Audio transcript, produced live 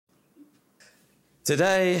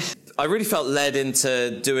Today, I really felt led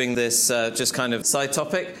into doing this just kind of side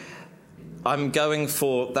topic. I'm going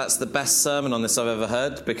for, that's the best sermon on this I've ever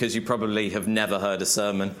heard, because you probably have never heard a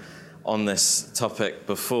sermon on this topic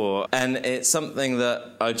before. And it's something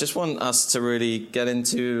that I just want us to really get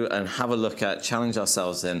into and have a look at, challenge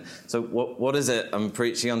ourselves in. So what is it I'm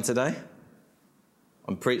preaching on today?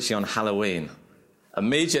 I'm preaching on Halloween.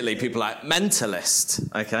 Immediately people are like,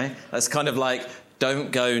 mentalist, okay? That's kind of like,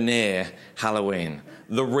 don't go near Halloween,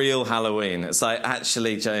 the real Halloween. It's like,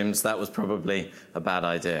 actually, James, that was probably a bad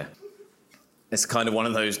idea. It's kind of one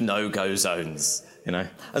of those no-go zones, you know?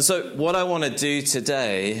 And so what I want to do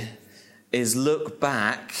today is look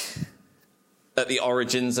back at the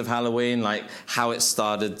origins of Halloween, like how it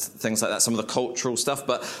started, things like that, some of the cultural stuff,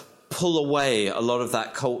 but pull away a lot of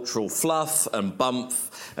that cultural fluff and bump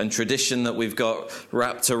and tradition that we've got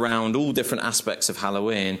wrapped around all different aspects of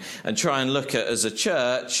Halloween and try and look at, as a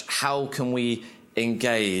church, how can we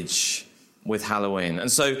engage with Halloween? And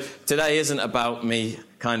so today isn't about me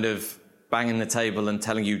kind of banging the table and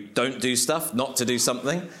telling you don't do stuff, not to do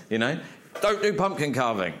something, you know. Don't do pumpkin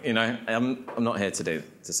carving, you know. I'm not here to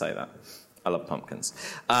say that. I love pumpkins.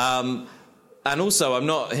 And also, I'm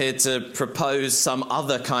not here to propose some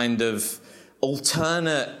other kind of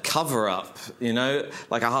alternate cover-up, you know,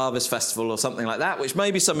 like a harvest festival or something like that, which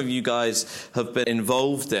maybe some of you guys have been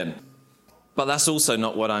involved in. But that's also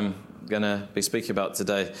not what I'm going to be speaking about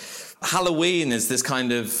today. Halloween is this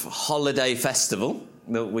kind of holiday festival,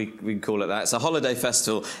 that we call it that. It's a holiday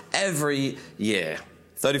festival every year,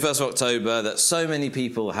 31st of October, that so many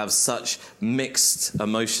people have such mixed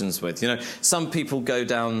emotions with. You know, some people go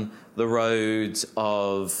down the road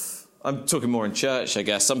of, I'm talking more in church, I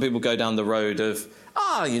guess. Some people go down the road of,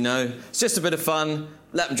 you know, it's just a bit of fun.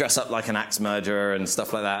 Let them dress up like an axe murderer and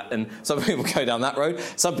stuff like that. And some people go down that road.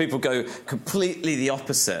 Some people go completely the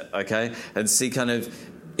opposite, okay, and see kind of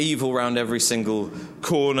evil around every single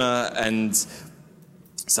corner and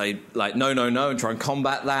say, like, no, and try and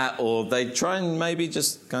combat that. Or they try and maybe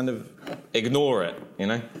just kind of ignore it, you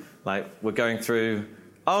know? Like, we're going through,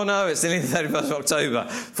 oh no, it's nearly the 31st of October.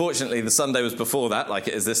 Fortunately, the Sunday was before that, like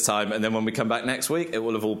it is this time, and then when we come back next week, it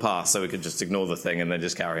will have all passed, so we can just ignore the thing and then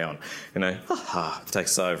just carry on. You know, take a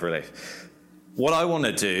sigh of relief. What I want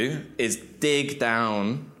to do is dig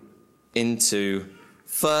down into,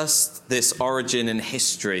 first, this origin and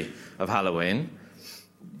history of Halloween.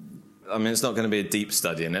 I mean, it's not going to be a deep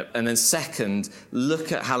study in it. And then second,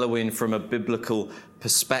 look at Halloween from a biblical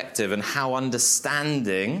perspective and how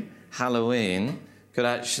understanding Halloween could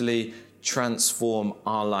actually transform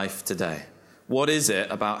our life today. What is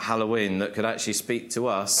it about Halloween that could actually speak to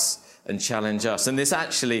us and challenge us? And this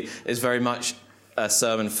actually is very much a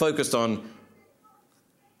sermon focused on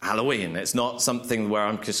Halloween. It's not something where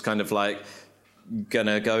I'm just kind of like going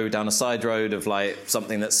to go down a side road of like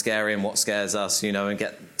something that's scary and what scares us, you know, and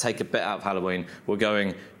take a bit out of Halloween. We're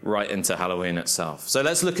going right into Halloween itself. So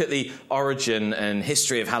let's look at the origin and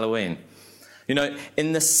history of Halloween. You know,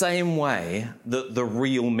 in the same way that the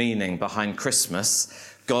real meaning behind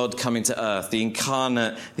Christmas, God coming to earth, the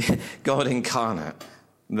incarnate, God incarnate,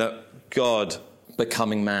 that God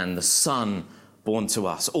becoming man, the Son born to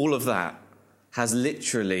us, all of that has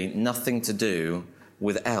literally nothing to do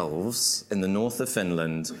with elves in the north of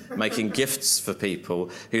Finland making gifts for people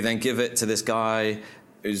who then give it to this guy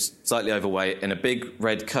who's slightly overweight in a big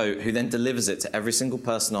red coat, who then delivers it to every single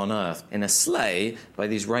person on earth in a sleigh by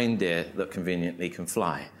these reindeer that conveniently can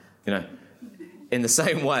fly. You know, in the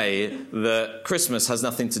same way that Christmas has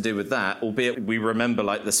nothing to do with that, albeit we remember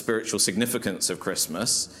like the spiritual significance of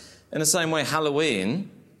Christmas, in the same way Halloween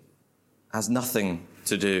has nothing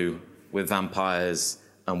to do with vampires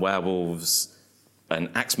and werewolves and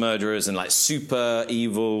axe murderers and like super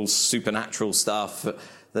evil, supernatural stuff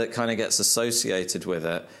that kind of gets associated with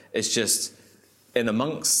it. It's just, in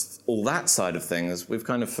amongst all that side of things, we've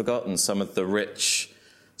kind of forgotten some of the rich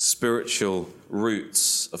spiritual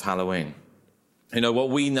roots of Halloween. You know,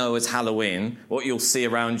 what we know as Halloween, what you'll see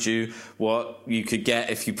around you, what you could get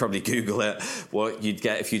if you probably Google it, what you'd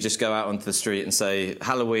get if you just go out onto the street and say,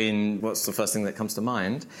 Halloween, what's the first thing that comes to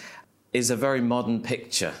mind, is a very modern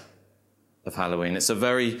picture of Halloween. It's a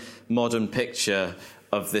very modern picture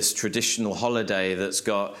of this traditional holiday that's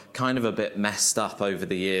got kind of a bit messed up over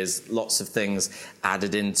the years, lots of things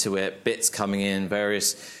added into it, bits coming in,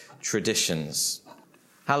 various traditions.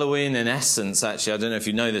 Halloween, in essence, actually, I don't know if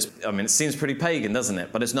you know this, I mean, it seems pretty pagan, doesn't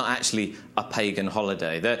it? But it's not actually a pagan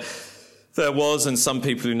holiday. There was, and some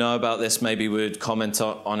people who know about this maybe would comment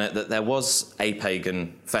on it, that there was a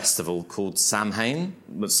pagan festival called Samhain,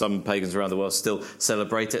 but some pagans around the world still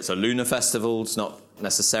celebrate it. It's a lunar festival. It's not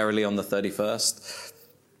necessarily on the 31st.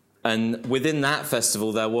 And within that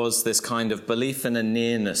festival, there was this kind of belief in a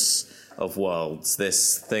nearness of worlds,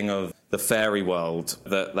 this thing of the fairy world,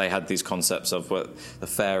 that they had these concepts of what the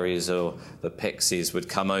fairies or the pixies would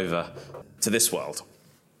come over to this world.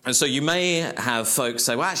 And so you may have folks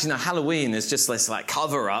say, well, actually, no, Halloween is just this like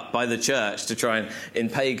cover-up by the church to try and, in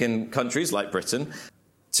pagan countries like Britain,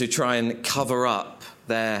 to try and cover up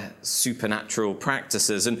their supernatural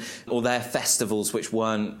practices or their festivals which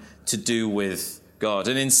weren't to do with God.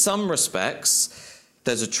 And in some respects,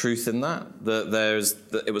 there's a truth in that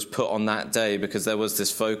it was put on that day because there was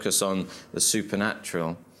this focus on the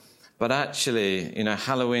supernatural. But actually,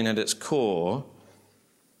 Halloween at its core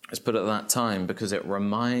is put at that time because it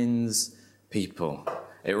reminds people.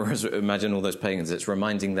 Imagine all those pagans. It's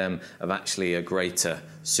reminding them of actually a greater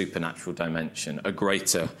supernatural dimension, a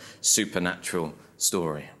greater supernatural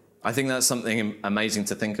story. I think that's something amazing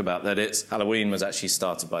to think about, that Halloween was actually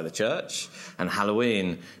started by the church, and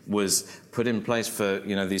Halloween was put in place for,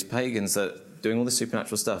 these pagans that doing all the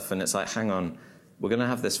supernatural stuff, and it's like, hang on, we're going to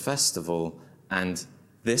have this festival, and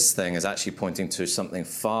this thing is actually pointing to something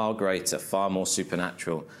far greater, far more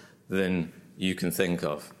supernatural than you can think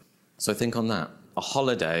of. So think on that. A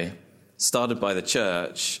holiday started by the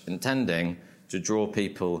church intending to draw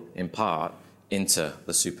people in part into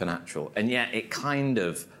the supernatural. And yet it kind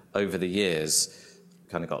of, over the years,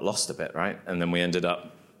 kind of got lost a bit, right? And then we ended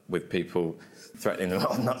up with people threatening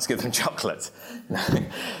them not to give them chocolate.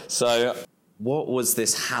 So what was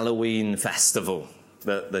this Halloween festival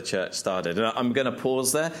that the church started? And I'm going to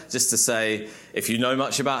pause there just to say, if you know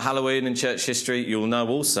much about Halloween in church history, you'll know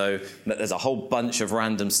also that there's a whole bunch of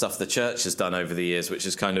random stuff the church has done over the years, which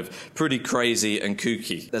is kind of pretty crazy and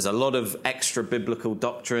kooky. There's a lot of extra biblical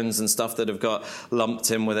doctrines and stuff that have got lumped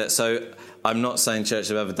in with it. So I'm not saying church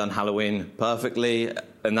have ever done Halloween perfectly,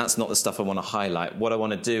 and that's not the stuff I want to highlight. What I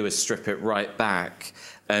want to do is strip it right back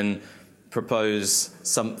and propose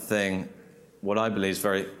something, what I believe is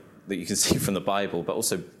very that you can see from the Bible, but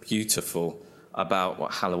also beautiful about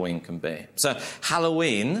what Halloween can be. So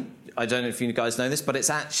Halloween, I don't know if you guys know this, but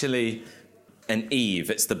it's actually an eve.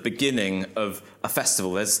 It's the beginning of a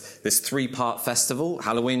festival. There's this 3-part festival,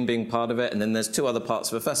 Halloween being part of it, and then there's 2 other parts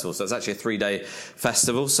of a festival. So it's actually a 3-day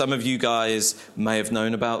festival. Some of you guys may have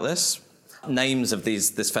known about this. Names of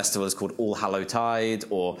this festival is called All Hallowtide,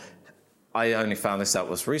 or I only found this out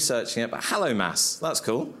whilst researching it, but Hallow Mass, that's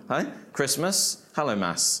cool, hey? Christmas, Hallow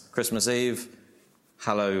Mass. Christmas Eve,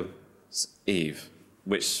 Hallow Eve,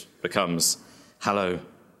 which becomes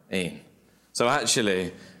Halloween. So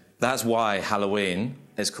actually, that's why Halloween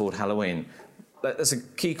is called Halloween. That's a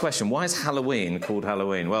key question. Why is Halloween called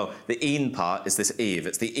Halloween? Well, the "een" part is this eve.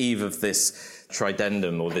 It's the eve of this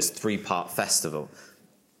tridendum, or this 3-part festival.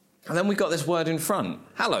 And then we got this word in front,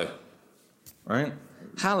 hallow, right?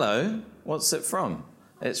 Hallow, what's it from?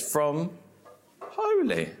 It's from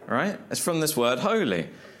holy, right? It's from this word holy.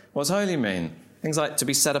 What's holy mean? Things like to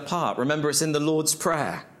be set apart. Remember, it's in the Lord's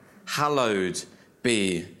Prayer. Hallowed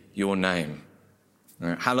be your name.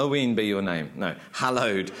 No, Halloween be your name. No,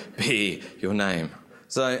 hallowed be your name.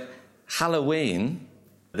 So Halloween,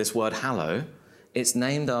 this word hallow, it's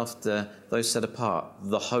named after those set apart,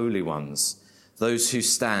 the holy ones, those who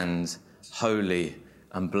stand holy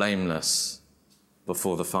and blameless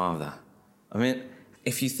before the Father. I mean,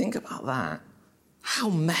 if you think about that, how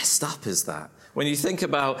messed up is that? When you think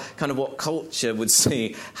about kind of what culture would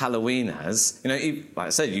see Halloween as, like I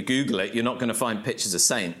said, you Google it, you're not going to find pictures of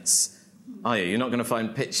saints, are you? You're not going to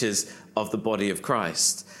find pictures of the body of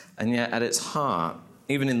Christ. And yet at its heart,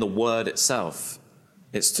 even in the word itself,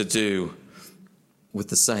 it's to do with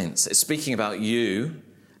the saints. It's speaking about you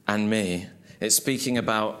and me. It's speaking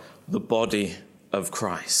about the body of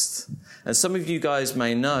Christ. And some of you guys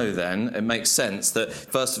may know then, it makes sense that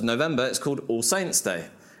 1st of November, it's called All Saints' Day.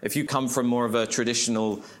 If you come from more of a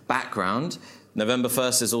traditional background, November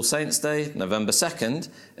 1st is All Saints' Day, November 2nd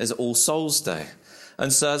is All Souls' Day.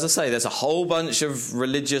 And so, as I say, there's a whole bunch of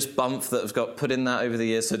religious bump that has got put in that over the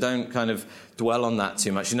years, so don't kind of dwell on that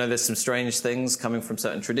too much. There's some strange things coming from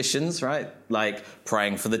certain traditions, right? Like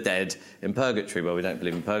praying for the dead in purgatory. Well, we don't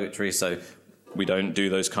believe in purgatory, so we don't do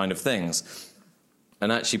those kind of things.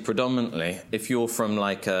 And actually, predominantly, if you're from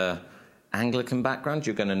like a Anglican background,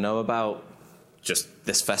 you're going to know about just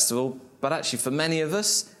this festival. But actually, for many of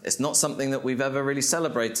us, it's not something that we've ever really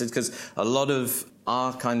celebrated, because a lot of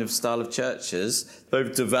our kind of style of churches,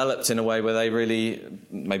 they've developed in a way where they really,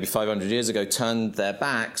 maybe 500 years ago, turned their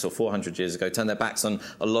backs, or 400 years ago, turned their backs on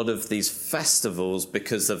a lot of these festivals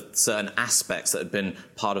because of certain aspects that had been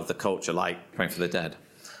part of the culture, like praying for the dead.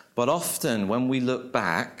 But often, when we look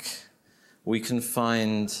back, we can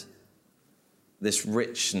find this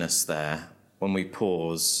richness there when we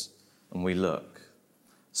pause and we look.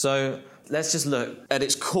 So let's just look at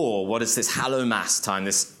its core. What is this Hallowmas time,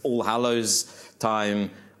 this All Hallows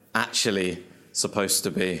time actually supposed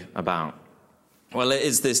to be about? Well, it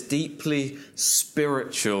is this deeply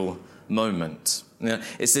spiritual moment.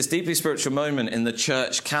 It's this deeply spiritual moment in the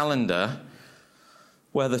church calendar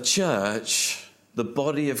where the church, the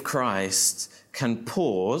body of Christ, can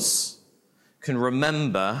pause, can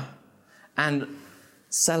remember, and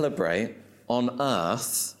celebrate on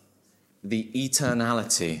earth the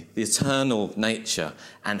eternality, the eternal nature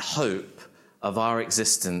and hope of our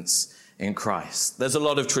existence in Christ. There's a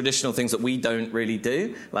lot of traditional things that we don't really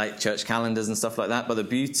do, like church calendars and stuff like that, but the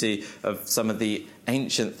beauty of some of the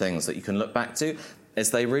ancient things that you can look back to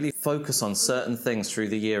is they really focus on certain things through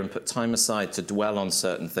the year and put time aside to dwell on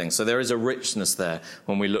certain things. So there is a richness there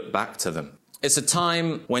when we look back to them. It's a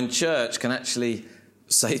time when church can actually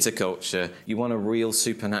say to culture, you want a real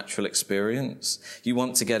supernatural experience? You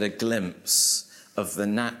want to get a glimpse of the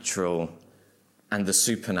natural and the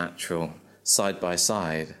supernatural side by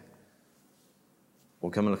side?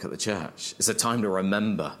 Well, come and look at the church. It's a time to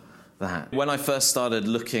remember that. When I first started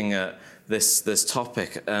looking at this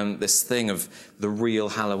topic, this thing of the real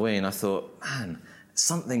Halloween, I thought, man,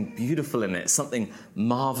 something beautiful in it, something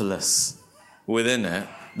marvelous within it,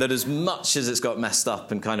 that as much as it's got messed up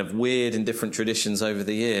and kind of weird in different traditions over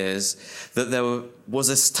the years, that there was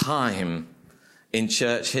this time in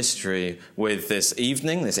church history with this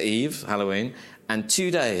evening, this eve, Halloween, and 2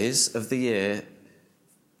 days of the year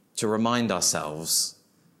to remind ourselves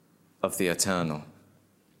of the eternal.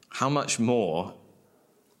 How much more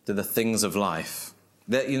do the things of life,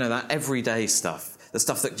 that everyday stuff, the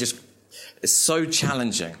stuff that just is so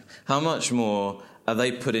challenging, how much more are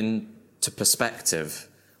they put into perspective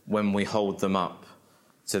when we hold them up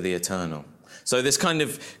to the eternal? So this kind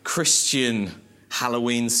of Christian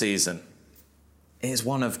Halloween season is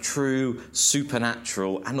one of true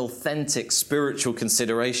supernatural and authentic spiritual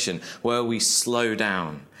consideration where we slow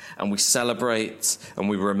down and we celebrate and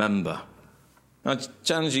we remember. Now, I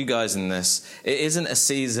challenge you guys in this. It isn't a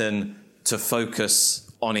season to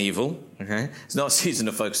focus on evil, okay? It's not a season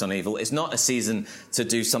to focus on evil. It's not a season to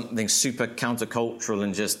do something super countercultural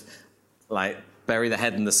and just bury the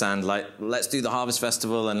head in the sand, let's do the Harvest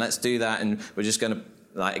Festival and let's do that and we're just going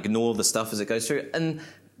to ignore the stuff as it goes through. And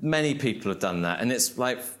many people have done that. And it's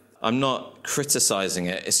I'm not criticizing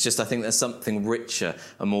it. It's just I think there's something richer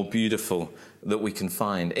and more beautiful that we can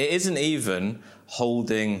find. It isn't even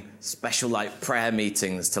holding special prayer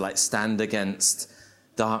meetings to stand against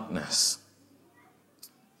darkness.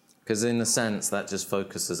 Because in a sense, that just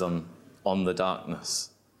focuses on the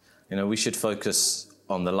darkness. We should focus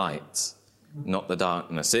on the light, not the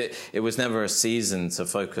darkness. It was never a season to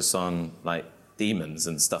focus on demons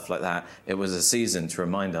and stuff like that. It was a season to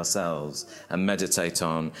remind ourselves and meditate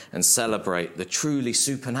on and celebrate the truly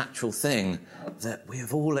supernatural thing that we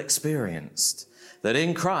have all experienced. That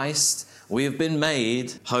in Christ we have been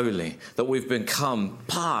made holy, that we've become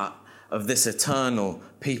part of this eternal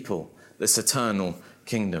people, this eternal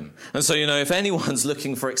kingdom. And so, if anyone's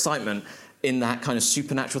looking for excitement in that kind of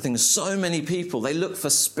supernatural thing, so many people, they look for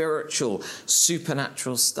spiritual,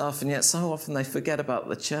 supernatural stuff, and yet so often they forget about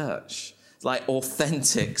the church.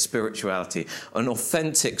 Authentic spirituality, an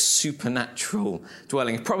authentic supernatural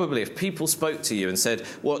dwelling. Probably if people spoke to you and said,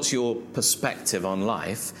 what's your perspective on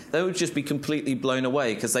life? They would just be completely blown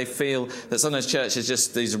away because they feel that sometimes church is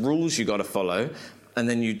just these rules you got to follow and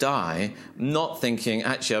then you die, not thinking,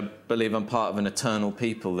 actually, I believe I'm part of an eternal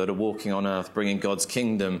people that are walking on earth, bringing God's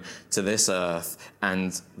kingdom to this earth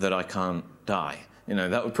and that I can't die.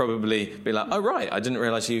 That would probably be oh, right, I didn't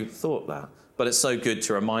realize you thought that. But it's so good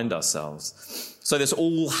to remind ourselves. So this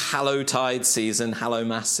All Hallowtide season,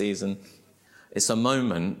 Hallowmas season, it's a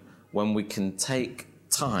moment when we can take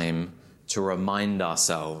time to remind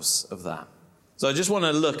ourselves of that. So I just want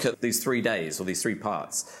to look at these 3 days, or these 3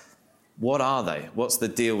 parts. What are they? What's the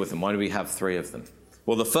deal with them? Why do we have 3 of them?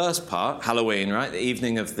 Well, the first part, Halloween, right, the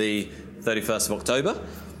evening of the 31st of October,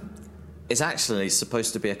 is actually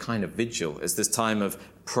supposed to be a kind of vigil. It's this time of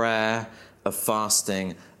prayer, of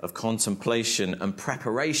fasting, of contemplation and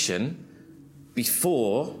preparation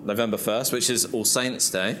before November 1st, which is All Saints'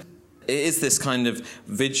 Day. It is this kind of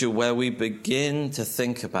vigil where we begin to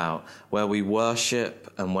think about where we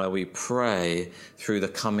worship and where we pray through the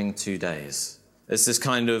coming 2 days. It's this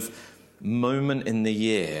kind of moment in the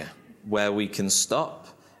year where we can stop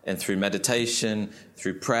and through meditation,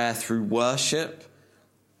 through prayer, through worship,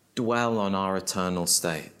 dwell on our eternal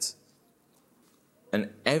state. And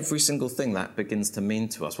every single thing that begins to mean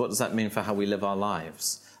to us. What does that mean for how we live our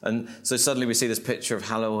lives? And so suddenly we see this picture of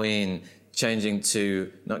Halloween changing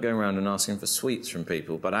to not going around and asking for sweets from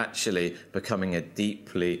people, but actually becoming a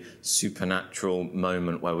deeply supernatural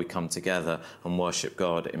moment where we come together and worship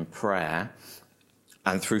God in prayer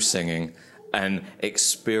and through singing and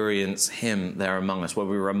experience him there among us, where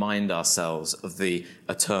we remind ourselves of the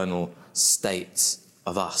eternal state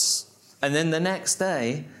of us. And then the next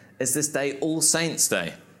day is this day, All Saints'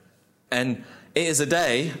 Day. And it is a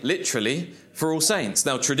day, literally, for All Saints.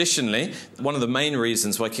 Now, traditionally, one of the main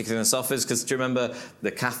reasons why kicking this off is because, do you remember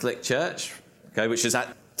the Catholic Church, okay, which is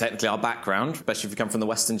technically our background, especially if you come from the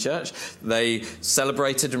Western Church? They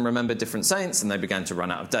celebrated and remembered different saints, and they began to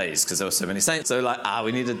run out of days because there were so many saints. So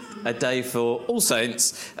we need a day for All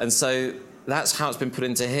Saints. And so that's how it's been put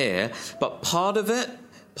into here. But part of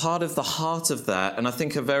the heart of that, and I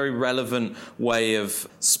think a very relevant way of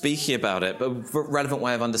speaking about it, but a relevant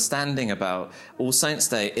way of understanding about All Saints'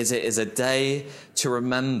 Day, is it is a day to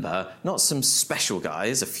remember, not some special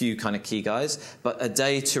guys, a few kind of key guys, but a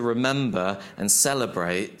day to remember and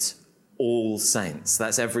celebrate all saints.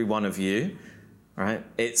 That's every one of you, right?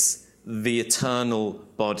 It's the eternal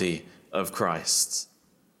body of Christ.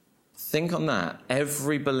 Think on that.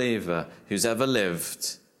 Every believer who's ever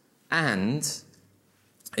lived and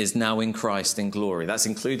is now in Christ in glory. That's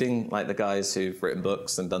including the guys who've written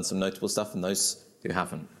books and done some notable stuff and those who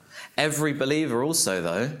haven't. Every believer also,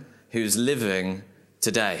 though, who's living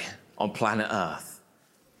today on planet Earth.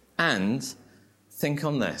 And think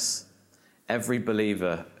on this. Every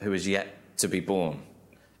believer who is yet to be born.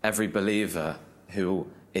 Every believer who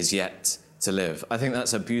is yet to live. I think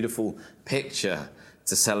that's a beautiful picture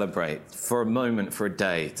to celebrate for a moment, for a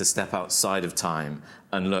day, to step outside of time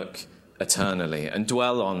and look eternally and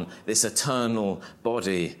dwell on this eternal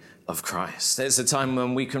body of Christ. It's a time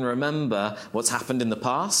when we can remember what's happened in the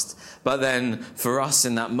past, but then for us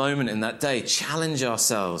in that moment, in that day, challenge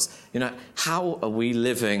ourselves. How are we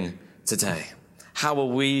living today? How are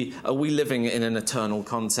we living in an eternal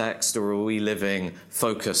context, or are we living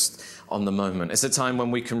focused on the moment? It's a time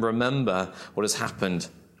when we can remember what has happened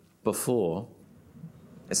before.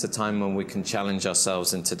 It's a time when we can challenge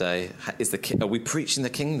ourselves in today. Are we preaching the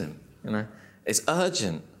kingdom? It's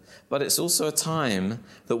urgent, but it's also a time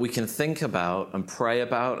that we can think about and pray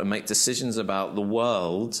about and make decisions about the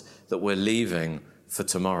world that we're leaving for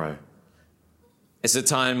tomorrow. It's a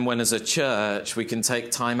time when, as a church, we can take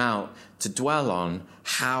time out to dwell on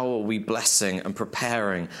how are we blessing and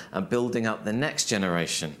preparing and building up the next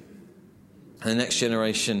generation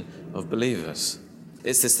of believers.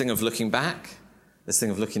 It's this thing of looking back, this thing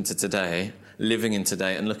of looking to today, living in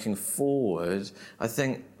today and looking forward. I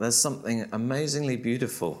think there's something amazingly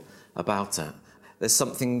beautiful about it. There's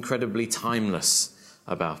something incredibly timeless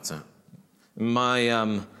about it.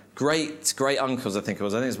 My great uncles, I think it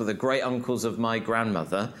was the great uncles of my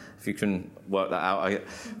grandmother, if you can work that out.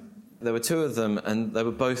 There were two of them, and they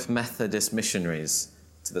were both Methodist missionaries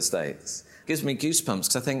to the States. It gives me goosebumps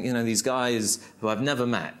because I think, these guys who I've never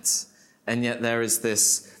met, and yet there is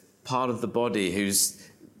this part of the body who's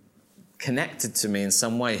connected to me in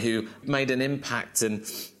some way, who made an impact, and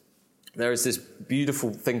there is this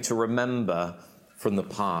beautiful thing to remember from the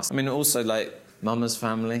past. Also Mama's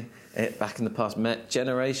family, back in the past, met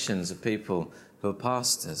generations of people who are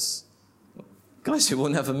pastors, guys who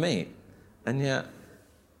we'll never meet, and yet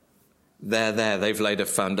they're there. They've laid a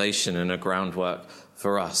foundation and a groundwork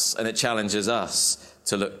for us, and it challenges us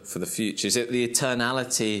to look for the future. The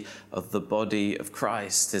eternality of the body of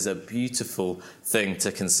Christ is a beautiful thing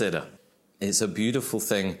to consider. It's a beautiful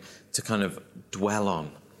thing to kind of dwell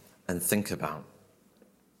on and think about.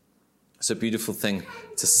 It's a beautiful thing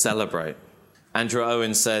to celebrate. Andrew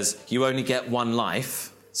Owen says, you only get one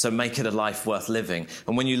life, so make it a life worth living.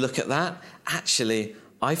 And when you look at that, actually,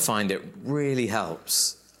 I find it really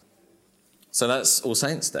helps. So that's All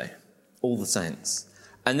Saints' Day, all the saints.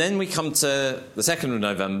 And then we come to the 2nd of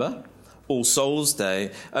November, All Souls'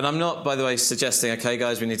 Day. And I'm not, by the way, suggesting, okay,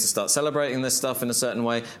 guys, we need to start celebrating this stuff in a certain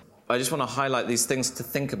way. I just want to highlight these things to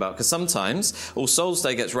think about, because sometimes All Souls'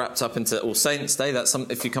 Day gets wrapped up into All Saints' Day.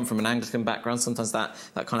 If you come from an Anglican background, sometimes that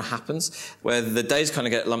kind of happens, where the days kind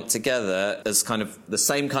of get lumped together as kind of the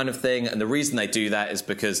same kind of thing. And the reason they do that is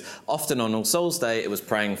because often on All Souls' Day, it was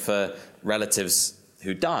praying for relatives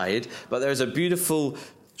who died. But there is a beautiful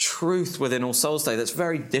truth within All Souls' Day that's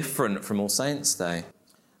very different from All Saints' Day.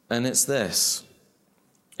 And it's this.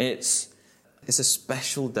 It's a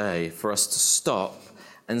special day for us to stop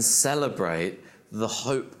and celebrate the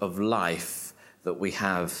hope of life that we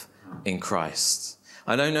have in Christ.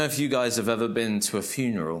 I don't know if you guys have ever been to a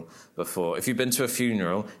funeral before. If you've been to a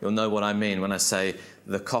funeral, you'll know what I mean when I say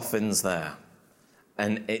the coffin's there.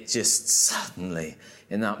 And it just suddenly,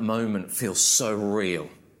 in that moment, feels so real.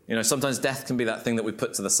 Sometimes death can be that thing that we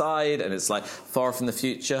put to the side and it's like far off in the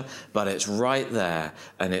future, but it's right there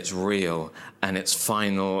and it's real and it's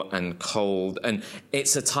final and cold. And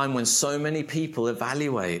it's a time when so many people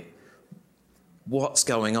evaluate what's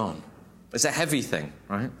going on. It's a heavy thing,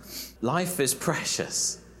 right? Life is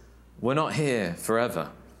precious. We're not here forever.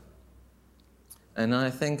 And I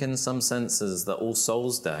think in some senses that All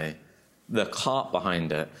Souls Day, the heart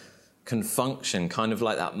behind it, can function kind of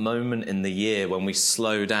like that moment in the year when we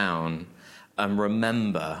slow down and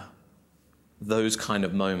remember those kind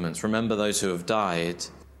of moments. Remember those who have died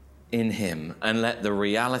in him, and let that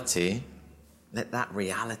reality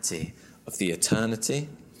of the eternity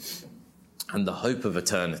and the hope of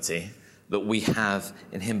eternity that we have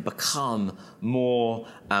in him become more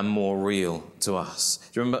and more real to us.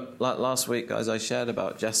 Do you remember last week, guys, I shared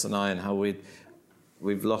about Jess and I and how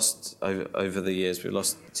we've lost, over the years, we've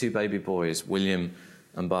lost 2 baby boys, William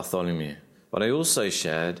and Bartholomew. But I also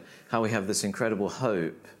shared how we have this incredible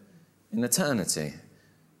hope in eternity,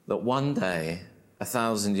 that one day,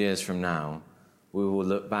 1,000 years from now, we will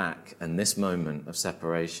look back and this moment of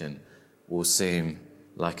separation will seem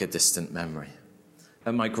like a distant memory.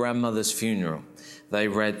 At my grandmother's funeral, they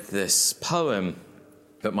read this poem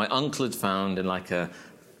that my uncle had found in like a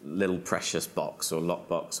little precious box or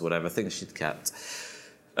lockbox or whatever, things she'd kept.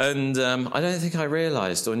 And I don't think I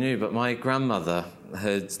realised or knew, but my grandmother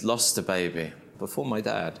had lost a baby before my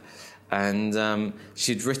dad. And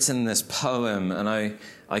she'd written this poem, and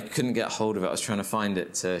I couldn't get hold of it. I was trying to find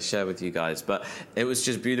it to share with you guys. But it was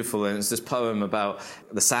just beautiful, and it's this poem about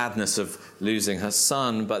the sadness of losing her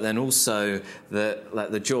son, but then also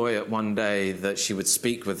the joy at one day that she would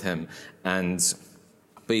speak with him and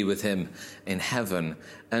be with him in heaven.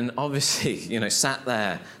 And obviously, sat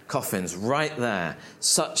there, coffins right there,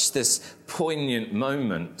 such this poignant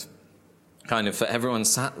moment kind of for everyone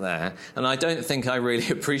sat there. And I don't think I really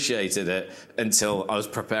appreciated it until I was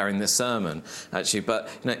preparing this sermon, actually. But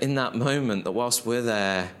in that moment, that whilst we're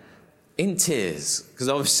there in tears, because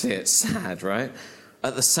obviously it's sad, right?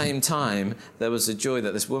 At the same time, there was a joy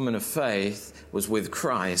that this woman of faith was with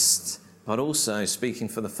Christ, but also speaking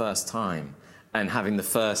for the first time and having the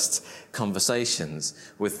first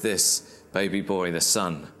conversations with this baby boy, the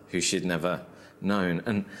son, who she'd never known.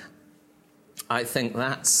 And I think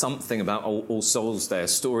that's something about All Souls Day, a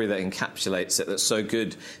story that encapsulates it, that's so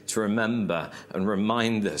good to remember and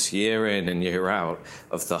remind us year in and year out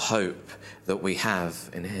of the hope that we have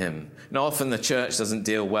in him. Often the church doesn't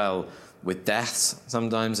deal well with death.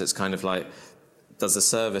 Sometimes it's kind of like does a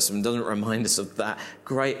service and doesn't remind us of that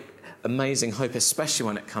great, amazing hope, especially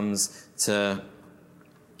when it comes to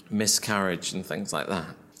miscarriage and things like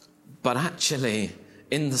that. But actually,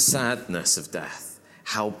 in the sadness of death,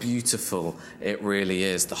 how beautiful it really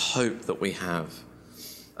is, the hope that we have.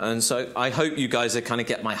 And so I hope you guys kind of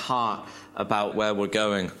get my heart about where we're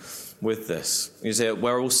going with this. You see,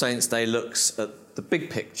 where All Saints' Day looks at the big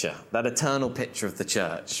picture, that eternal picture of the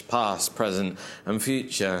church, past, present, and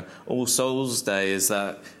future. All Souls' Day is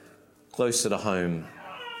that closer to home.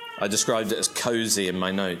 I described it as cozy in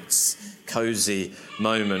my notes, cozy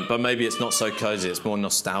moment, but maybe it's not so cozy, it's more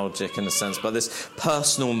nostalgic in a sense, but this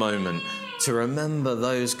personal moment to remember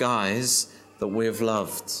those guys that we've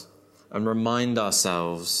loved and remind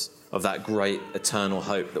ourselves of that great eternal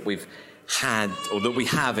hope that we've had or that we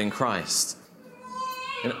have in Christ.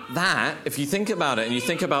 And that, if you think about it and you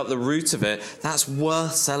think about the root of it, that's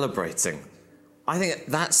worth celebrating. I think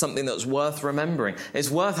that's something that's worth remembering. It's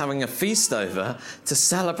worth having a feast over to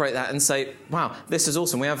celebrate that and say, wow, this is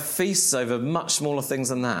awesome. We have feasts over much smaller things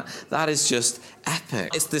than that. That is just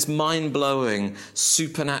epic. It's this mind-blowing,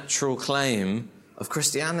 supernatural claim of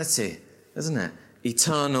Christianity, isn't it?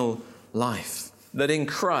 Eternal life. That in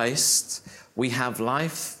Christ we have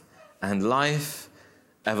life and life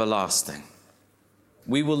everlasting.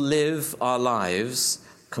 We will live our lives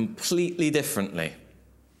completely differently.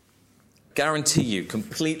 Guarantee you,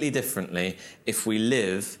 completely differently if we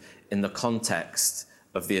live in the context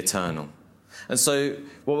of the eternal. And so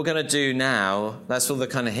what we're going to do now, that's all the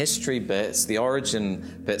kind of history bits, the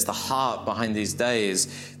origin bits, the heart behind these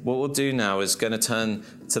days. What we'll do now is going to turn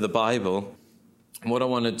to the Bible. And what I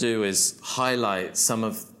want to do is highlight some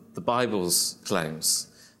of the Bible's claims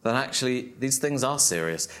that actually these things are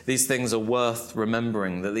serious. These things are worth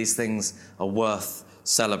remembering, that these things are worth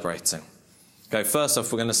celebrating. Okay, first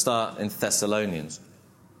off, we're going to start in Thessalonians.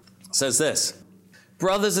 It says this: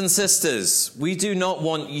 brothers and sisters, we do not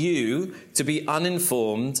want you to be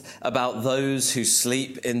uninformed about those who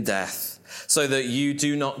sleep in death, so that you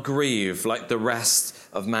do not grieve like the rest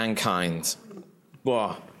of mankind.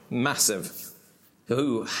 Wow, massive.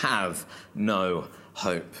 Who have no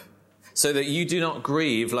hope. so that you do not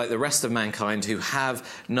grieve like the rest of mankind who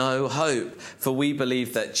have no hope. For we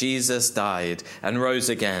believe that Jesus died and rose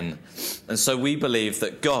again. And so we believe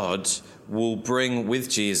that God will bring with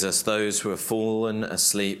Jesus those who have fallen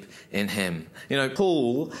asleep in him. You know,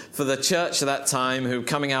 Paul, for the church at that time, who were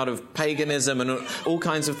coming out of paganism and all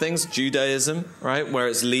kinds of things, Judaism, right, where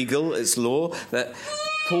it's legal, it's law, that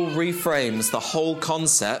Paul reframes the whole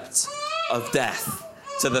concept of death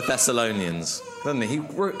to the Thessalonians, doesn't he? He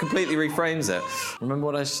completely reframes it. Remember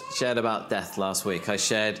what I shared about death last week? I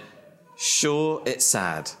shared, sure, it's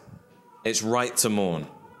sad. It's right to mourn.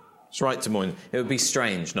 It's right to mourn. It would be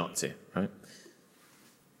strange not to, right?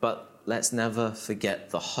 But let's never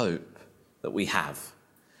forget the hope that we have.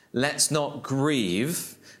 Let's not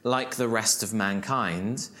grieve like the rest of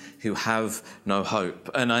mankind who have no hope.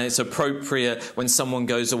 And it's appropriate when someone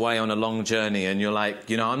goes away on a long journey and you're like,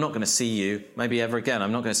 you know, I'm not going to see you maybe ever again.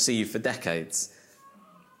 I'm not going to see you for decades.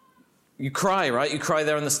 You cry, right? You cry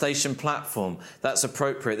there on the station platform. That's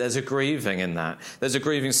appropriate. There's a grieving in that. There's a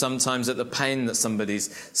grieving sometimes at the pain that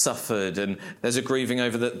somebody's suffered. And there's a grieving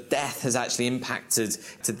over that death has actually impacted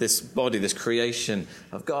to this body, this creation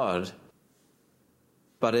of God.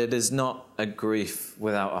 But it is not a grief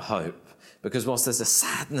without a hope. Because whilst there's a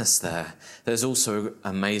sadness there, there's also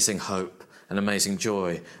amazing hope and amazing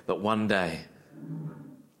joy that one day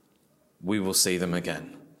we will see them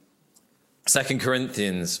again. 2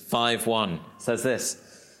 Corinthians 5:1 says this,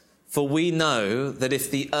 "For we know that if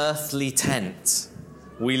the earthly tent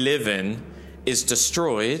we live in is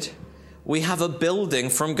destroyed, we have a building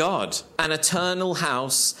from God, an eternal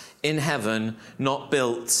house in heaven, not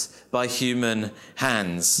built by human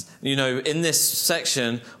hands." You know, in this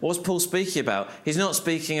section, what's Paul speaking about? He's not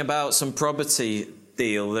speaking about some property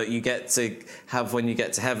deal that you get to have when you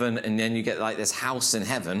get to heaven, and then you get like this house in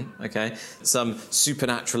heaven, okay? Some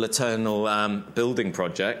supernatural, eternal building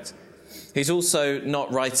project. He's also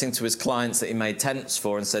not writing to his clients that he made tents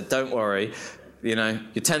for and said, don't worry, you know,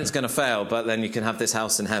 your tent's going to fail, but then you can have this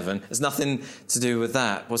house in heaven. There's nothing to do with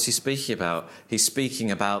that. What's he speaking about? He's speaking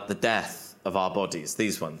about the death of our bodies,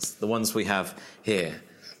 these ones, the ones we have here,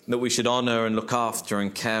 that we should honor and look after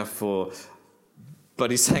and care for. But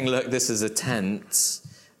he's saying, look, this is a tent,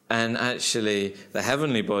 and actually the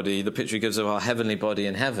heavenly body, the picture he gives of our heavenly body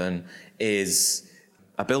in heaven, is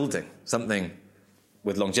a building, something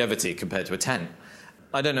with longevity compared to a tent.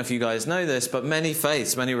 I don't know if you guys know this, but many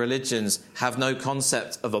faiths, many religions have no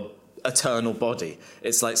concept of an eternal body.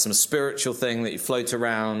 It's like some spiritual thing that you float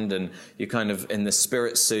around and you're kind of in the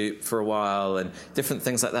spirit suit for a while and different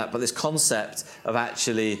things like that. But this concept of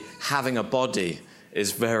actually having a body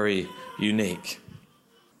is very unique.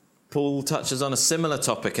 Paul touches on a similar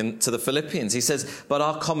topic to the Philippians. He says, but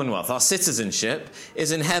our commonwealth, our citizenship,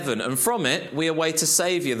 is in heaven, and from it we await a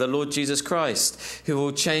Saviour, the Lord Jesus Christ, who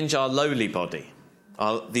will change our lowly body,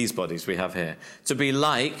 these bodies we have here, to be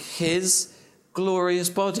like his glorious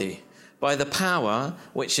body, by the power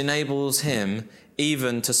which enables him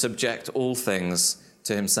even to subject all things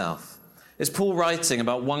to himself. Is Paul writing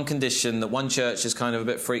about one condition that one church is kind of a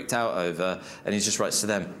bit freaked out over, and he just writes to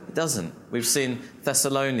them? It doesn't. We've seen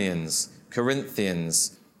Thessalonians,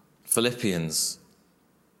 Corinthians, Philippians.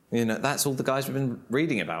 You know, that's all the guys we've been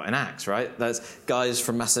reading about in Acts, right? That's guys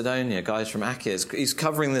from Macedonia, guys from Achaia. He's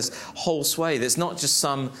covering this whole swathe. It's not just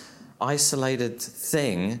some isolated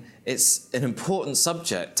thing. It's an important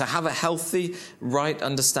subject. To have a healthy, right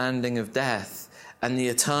understanding of death and the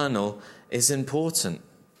eternal is important.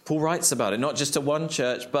 Paul writes about it, not just to one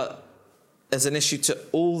church, but as an issue to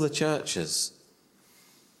all the churches.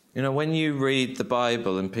 You know, when you read the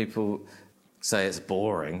Bible and people say it's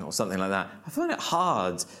boring or something like that, I find it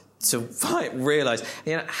hard to realize,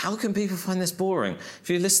 you know, how can people find this boring? If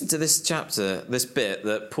you listen to this chapter, this bit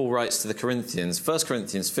that Paul writes to the Corinthians, 1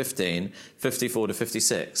 Corinthians 15, 54 to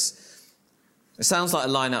 56, it sounds like a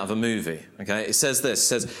line out of a movie, okay? It says this, it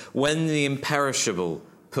says, when the imperishable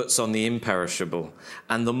puts on the imperishable,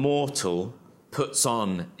 and the mortal puts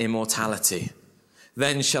on immortality,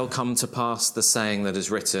 then shall come to pass the saying that is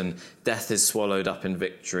written, death is swallowed up in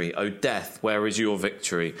victory. O death, where is your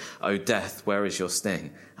victory? O death, where is your sting?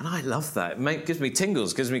 And I love that. It gives me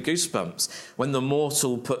tingles, gives me goosebumps. When the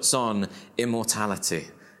mortal puts on immortality.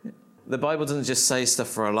 The Bible doesn't just say stuff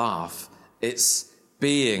for a laugh. It's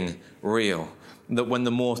being real. That when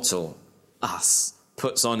the mortal, us,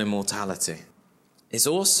 puts on immortality. It's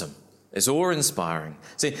awesome. It's awe-inspiring.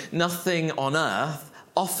 See, nothing on earth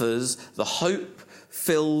offers the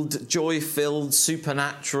hope-filled, joy-filled,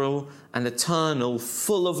 supernatural and eternal,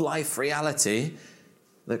 full of life reality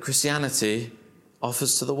that Christianity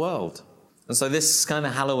offers to the world. And so this kind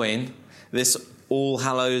of Halloween, this All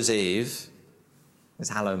Hallows Eve, this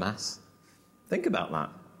Hallowmas, Think about that.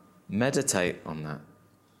 Meditate on that.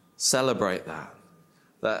 Celebrate that.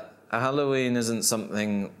 That Halloween isn't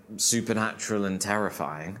something supernatural and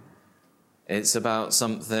terrifying. It's about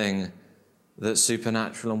something that's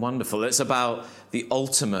supernatural and wonderful. It's about the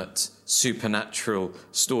ultimate supernatural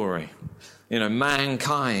story.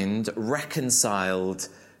 Mankind reconciled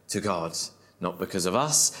to God. Not because of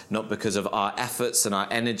us, not because of our efforts and our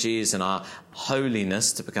energies and our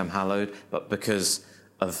holiness to become hallowed, but because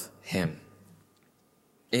of him.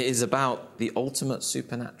 It is about the ultimate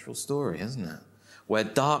supernatural story, isn't it? Where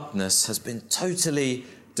darkness has been totally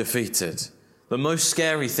defeated. The most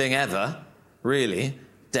scary thing ever, really,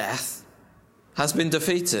 death, has been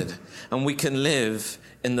defeated. And we can live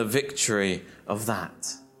in the victory of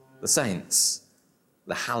that. The saints,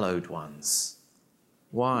 the hallowed ones.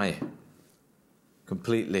 Why?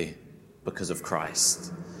 Completely because of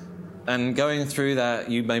Christ. And going through that,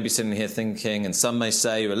 you may be sitting here thinking, and some may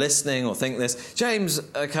say who are listening or think this, James,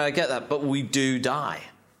 okay, I get that, but we do die.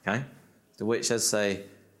 Okay? To which I say,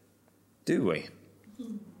 do we?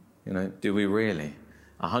 Do we really?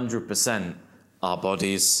 100% our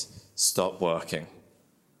bodies stop working.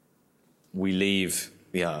 We leave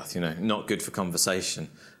the earth, not good for conversation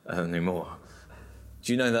anymore.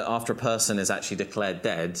 Do you know that after a person is actually declared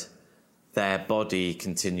dead, their body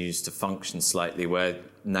continues to function slightly, where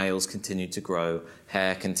nails continue to grow,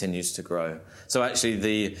 hair continues to grow. So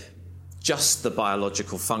actually just the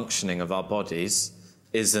biological functioning of our bodies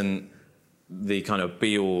isn't the kind of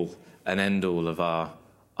be-all and end-all of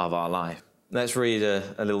our life. Let's read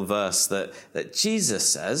a little verse that Jesus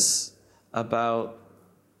says about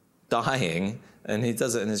dying, and he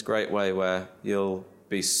does it in his great way where you'll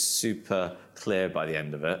be super clear by the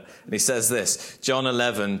end of it. And he says this, John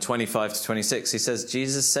 11, 25 to 26, he says,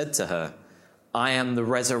 Jesus said to her, I am the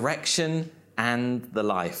resurrection and the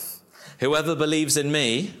life. Whoever believes in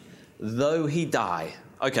me, though he die.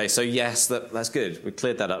 Okay, so yes, that's good. We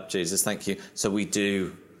cleared that up, Jesus, thank you. So we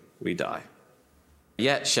die.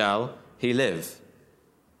 Yet shall he live.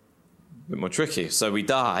 A bit more tricky. So we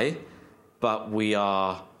die, but we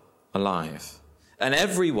are alive. And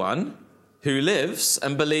everyone who lives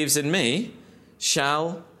and believes in me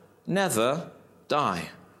shall never die.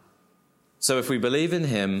 So if we believe in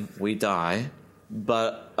him, we die,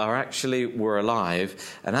 but we're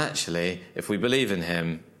alive. And actually, if we believe in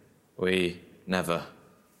him, we never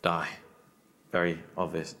die. Very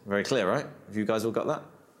obvious. Very clear, right? Have you guys all got that?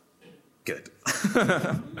 Good.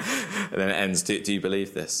 And then it ends, do you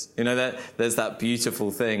believe this? There's that beautiful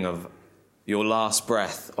thing of your last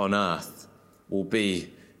breath on earth will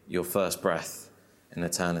be your first breath in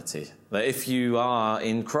eternity. That if you are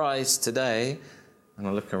in Christ today, and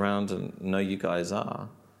I look around and know you guys are,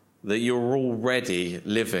 that you're already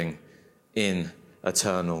living in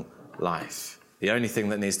eternal life. The only thing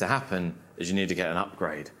that needs to happen is you need to get an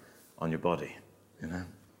upgrade on your body.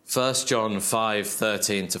 1 John 5,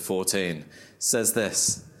 13 to 14 says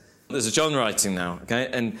this. There's a John writing now, okay?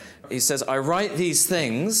 And he says, I write these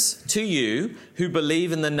things to you who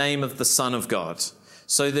believe in the name of the Son of God,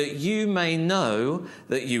 so that you may know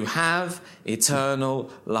that you have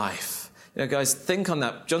eternal life. Guys, think on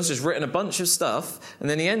that. John's just written a bunch of stuff, and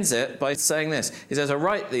then he ends it by saying this. He says, I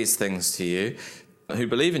write these things to you who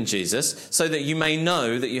believe in Jesus, so that you may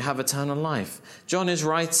know that you have eternal life. John is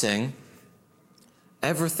writing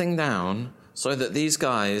everything down so that these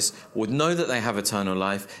guys would know that they have eternal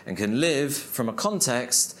life and can live from a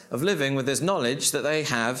context of living with this knowledge that they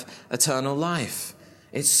have eternal life.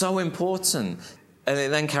 It's so important. And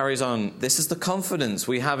it then carries on. This is the confidence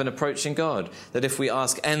we have in approaching God, that if we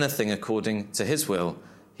ask anything according to his will,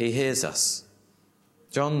 he hears us.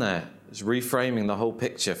 John there is reframing the whole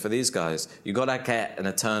picture for these guys. You've got to get an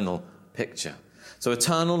eternal picture. So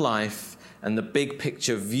eternal life and the big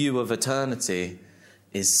picture view of eternity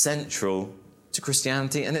is central to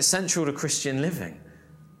Christianity, and it's central to Christian living.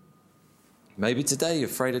 Maybe today you're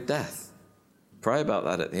afraid of death. Pray about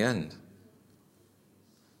that at the end.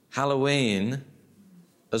 Halloween,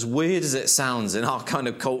 as weird as it sounds in our kind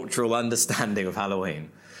of cultural understanding of Halloween,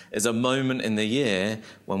 is a moment in the year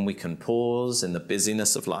when we can pause in the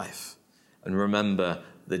busyness of life and remember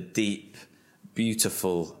the deep,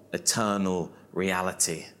 beautiful, eternal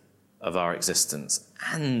reality of our existence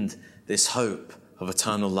and this hope of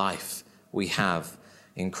eternal life we have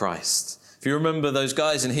in Christ. If you remember those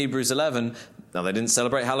guys in Hebrews 11, now they didn't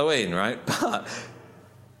celebrate Halloween, right? But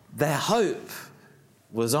their hope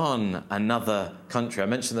was on another country. I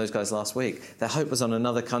mentioned those guys last week. Their hope was on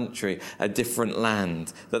another country, a different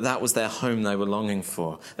land, that was their home they were longing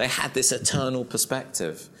for. They had this eternal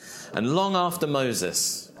perspective. And long after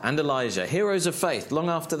Moses and Elijah, heroes of faith, long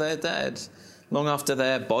after they're dead, long after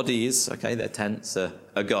their bodies, their tents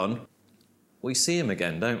are gone, we see him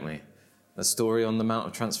again, don't we? A story on the Mount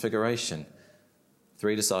of Transfiguration.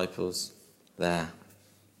 3 disciples there.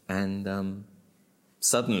 And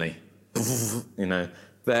suddenly,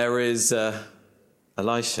 there is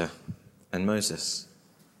Elisha and Moses.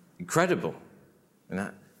 Incredible.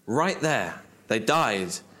 Right there. They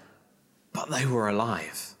died, but they were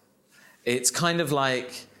alive. It's kind of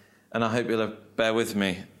like, and I hope you'll bear with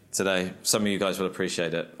me today. Some of you guys will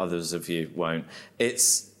appreciate it. Others of you won't.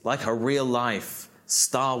 It's like a real life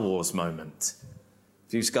Star Wars moment.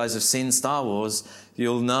 If you guys have seen Star Wars,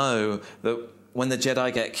 you'll know that when the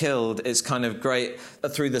Jedi get killed, it's kind of great.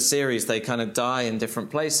 Through the series, they kind of die in different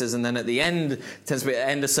places. And then at the end, tends to be at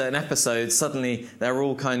the end of certain episodes, suddenly they're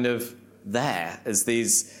all kind of there as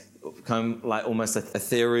these kind of like almost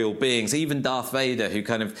ethereal beings. Even Darth Vader, who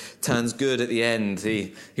kind of turns good at the end,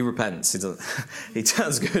 he repents. He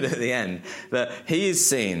turns good at the end. That he is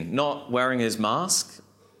seen not wearing his mask,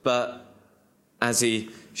 but as he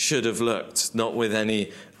should have looked, not with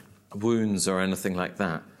any wounds or anything like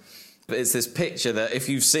that. But it's this picture that if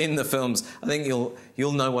you've seen the films, I think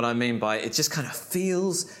you'll know what I mean by it. It just kind of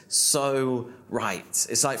feels so right.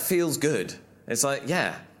 It's like feels good. It's like,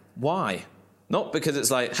 yeah, why? Not because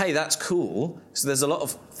it's like, hey, that's cool. So there's a lot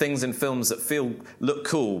of things in films that look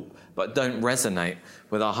cool, but don't resonate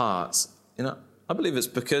with our hearts. I believe it's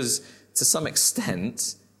because to some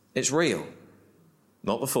extent, it's real.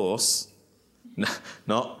 Not the Force,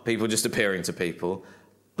 not people just appearing to people,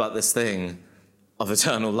 but this thing of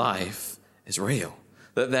eternal life is real.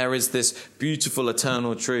 That there is this beautiful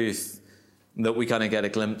eternal truth that we kind of get a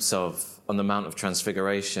glimpse of on the Mount of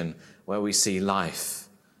Transfiguration, where we see life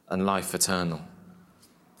and life eternal.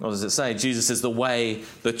 What does it say? Jesus is the way,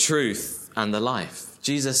 the truth, and the life.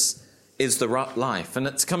 Jesus is the life. And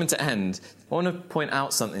it's coming to end. I want to point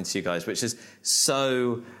out something to you guys, which is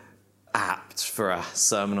so apt for a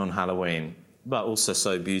sermon on Halloween, but also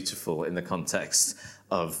so beautiful in the context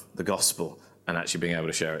of the gospel and actually being able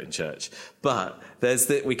to share it in church. But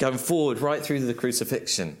we come forward right through the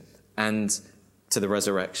crucifixion and to the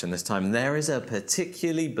resurrection this time. There is a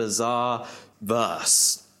particularly bizarre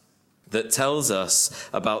verse that tells us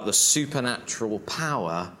about the supernatural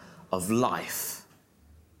power of life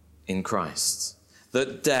in Christ.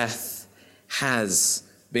 That death has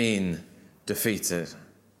been defeated.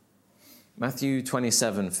 Matthew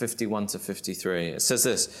 27, 51 to 53. It says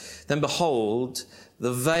this, "Then behold,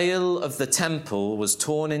 the veil of the temple was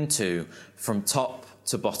torn in two from top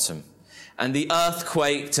to bottom, and the earth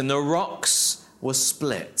quaked and the rocks were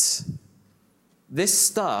split." This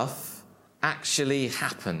stuff actually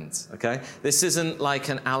happened, okay? This isn't like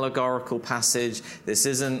an allegorical passage. This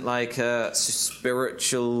isn't like a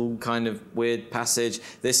spiritual kind of weird passage.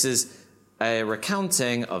 This is a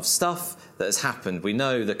recounting of stuff that has happened. We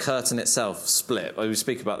know the curtain itself split. We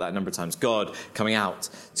speak about that a number of times. God coming out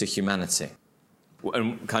to humanity.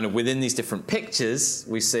 And kind of within these different pictures,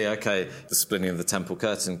 we see, the splitting of the temple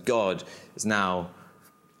curtain. God is now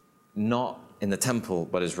not in the temple,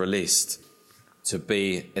 but is released to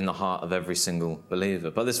be in the heart of every single believer.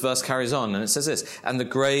 But this verse carries on, and it says this, "And the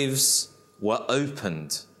graves were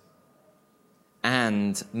opened,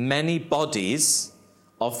 and many bodies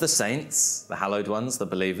of the saints," the hallowed ones, the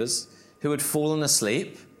believers, "who had fallen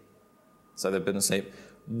asleep," so they've been asleep,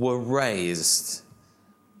 "were raised.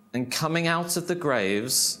 And coming out of the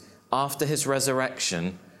graves after his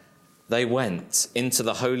resurrection, they went into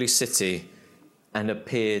the holy city and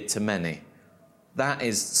appeared to many." That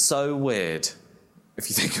is so weird, if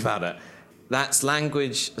you think about it. That's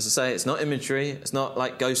language, as I say, it's not imagery. It's not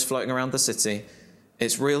like ghosts floating around the city.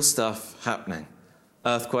 It's real stuff happening.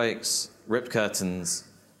 Earthquakes, ripped curtains,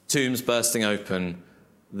 tombs bursting open,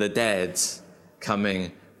 the dead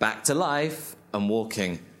coming back to life and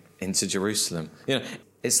walking into Jerusalem.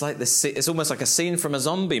 It's like it's almost like a scene from a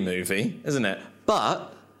zombie movie, isn't it?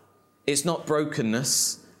 But it's not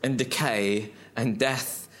brokenness and decay and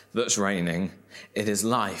death that's reigning. It is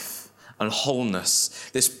life and wholeness.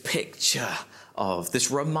 This picture of,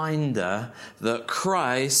 this reminder that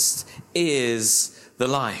Christ is the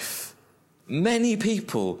life. Many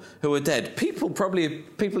people who are dead, people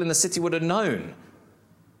in the city would have known.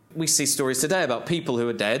 We see stories today about people who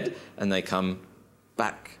are dead and they come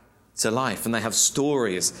back to life, and they have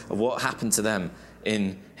stories of what happened to them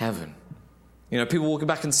in heaven. People walking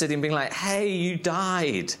back in the city and being like, "Hey, you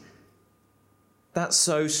died." That's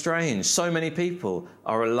so strange. So many people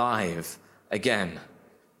are alive again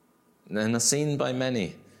and are seen by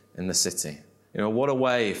many in the city. What a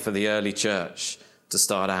way for the early church to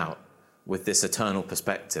start out with this eternal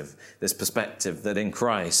perspective, this perspective that in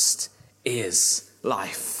Christ is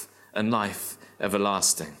life and life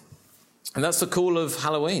everlasting. And that's the call of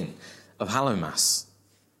Halloween, of Hallowmass,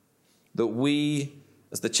 that we,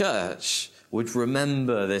 as the church, would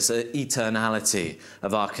remember this eternality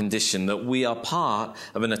of our condition, that we are part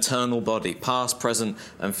of an eternal body, past, present,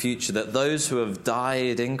 and future, that those who have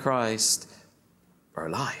died in Christ are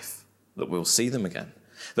alive, that we'll see them again,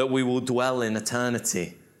 that we will dwell in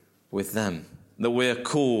eternity with them, that we're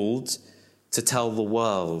called to tell the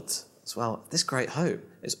world as well. This great hope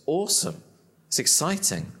is awesome. It's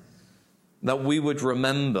exciting that we would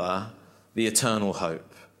remember the eternal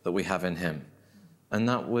hope that we have in him. And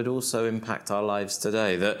that would also impact our lives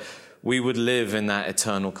today, that we would live in that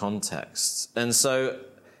eternal context. And so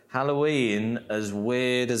Halloween, as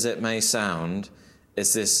weird as it may sound,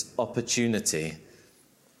 is this opportunity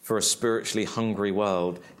for a spiritually hungry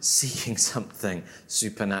world seeking something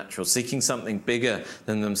supernatural, seeking something bigger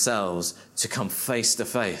than themselves to come face to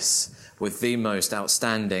face with the most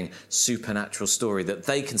outstanding supernatural story that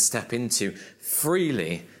they can step into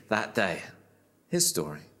freely that day. His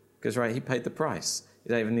story. Because, right, he paid the price. You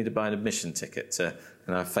don't even need to buy an admission ticket to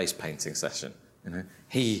a face painting session.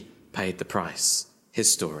 He paid the price.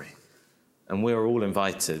 His story. And we're all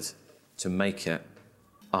invited to make it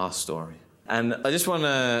our story. And I just want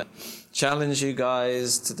to challenge you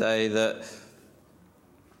guys today that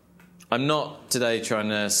I'm not today trying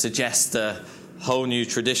to suggest a whole new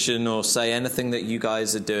tradition or say anything that you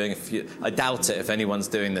guys are doing. I doubt it if anyone's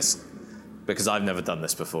doing this, because I've never done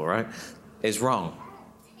this before, right? Is wrong.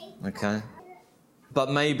 Okay?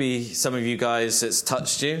 But maybe some of you guys, it's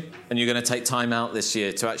touched you, and you're going to take time out this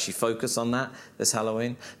year to actually focus on that this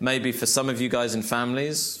Halloween. Maybe for some of you guys in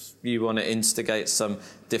families, you want to instigate some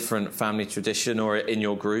different family tradition, or in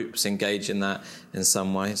your groups, engage in that in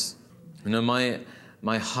some ways.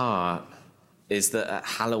 My heart is that at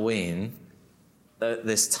Halloween, at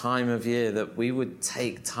this time of year, that we would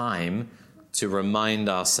take time to remind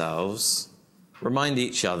ourselves, remind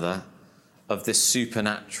each other, of this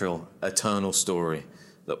supernatural, eternal story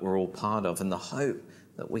that we're all part of, and the hope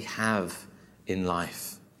that we have in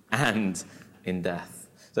life and in death.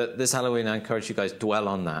 So this Halloween, I encourage you guys, dwell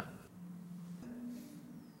on that.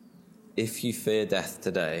 If you fear death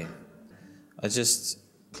today, I just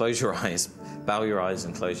close your eyes, bow your eyes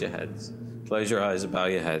and close your heads. Close your eyes and bow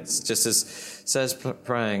your heads. Just as it says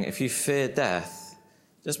praying, if you fear death,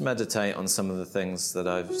 just meditate on some of the things that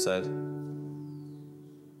I've said.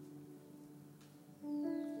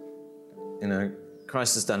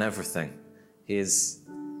 Christ has done everything. He has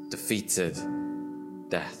defeated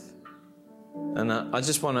death. And I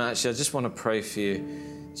just want to pray for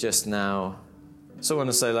you just now. So I want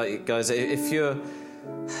to say, guys, if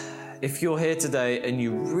you're here today and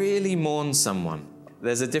you really mourn someone,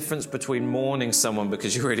 there's a difference between mourning someone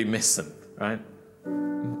because you really miss them, right?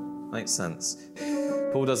 Makes sense.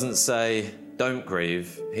 Paul doesn't say, don't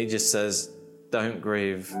grieve. He just says, don't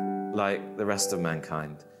grieve like the rest of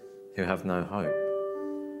mankind who have no hope.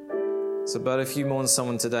 So, but if you mourn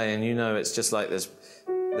someone today and it's just like this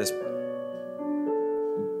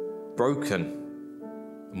broken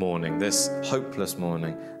mourning, this hopeless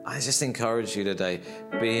mourning, I just encourage you today,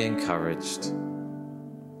 be encouraged.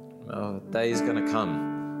 A day's going to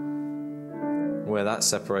come where that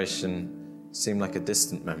separation seemed like a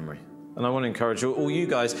distant memory. And I want to encourage all you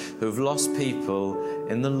guys who have lost people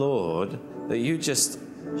in the Lord, that you just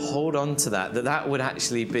hold on to that would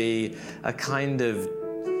actually be a kind of,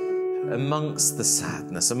 amongst the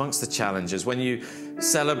sadness, amongst the challenges, when you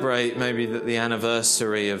celebrate maybe the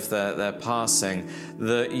anniversary of their passing,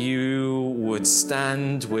 that you would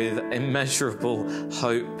stand with immeasurable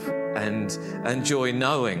hope and joy,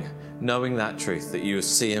 knowing that truth, that you will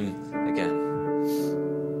see him again.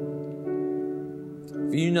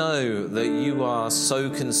 If you know that you are so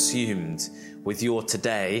consumed with your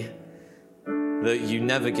today that you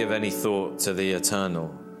never give any thought to the eternal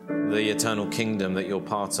kingdom that you're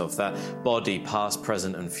part of, that body, past,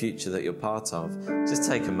 present, and future that you're part of, just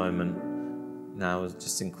take a moment now,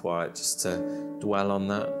 just in quiet, just to dwell on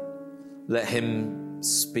that. Let him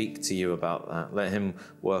speak to you about that. Let him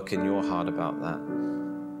work in your heart about that.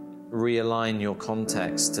 Realign your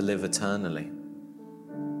context to live eternally,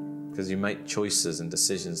 because you make choices and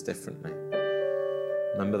decisions differently.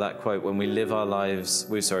 Remember that quote, when we live our lives,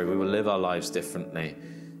 we will live our lives differently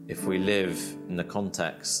if we live in the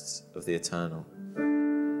context of the eternal.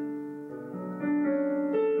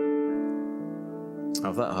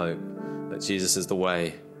 Have that hope that Jesus is the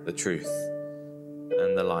way, the truth,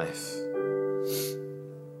 and the life.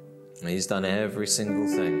 And he's done every single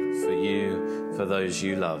thing for you, for those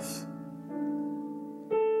you love.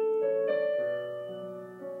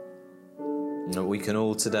 And we can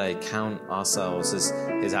all today count ourselves as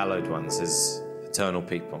his hallowed ones, his eternal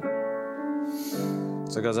people.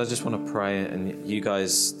 So guys, I just want to pray, and you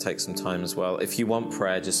guys take some time as well. If you want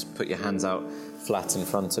prayer, just put your hands out flat in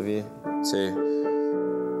front of you too.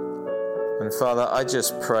 And Father, I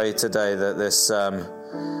just pray today that this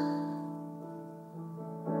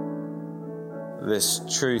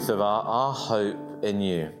truth of our hope in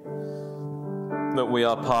you, that we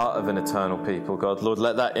are part of an eternal people, God. Lord,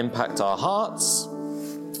 let that impact our hearts.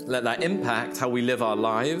 Let that impact how we live our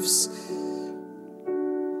lives.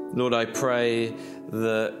 Lord, I pray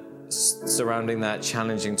that surrounding that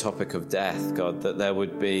challenging topic of death, God, that there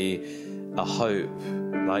would be a hope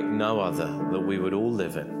like no other that we would all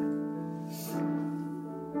live in.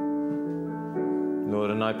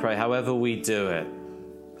 Lord, and I pray however we do it,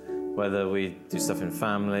 whether we do stuff in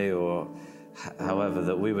family or however,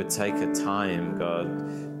 that we would take a time,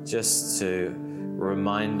 God, just to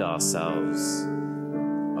remind ourselves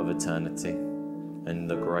of eternity and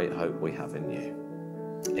the great hope we have in you.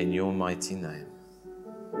 In your mighty name.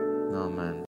 Amen.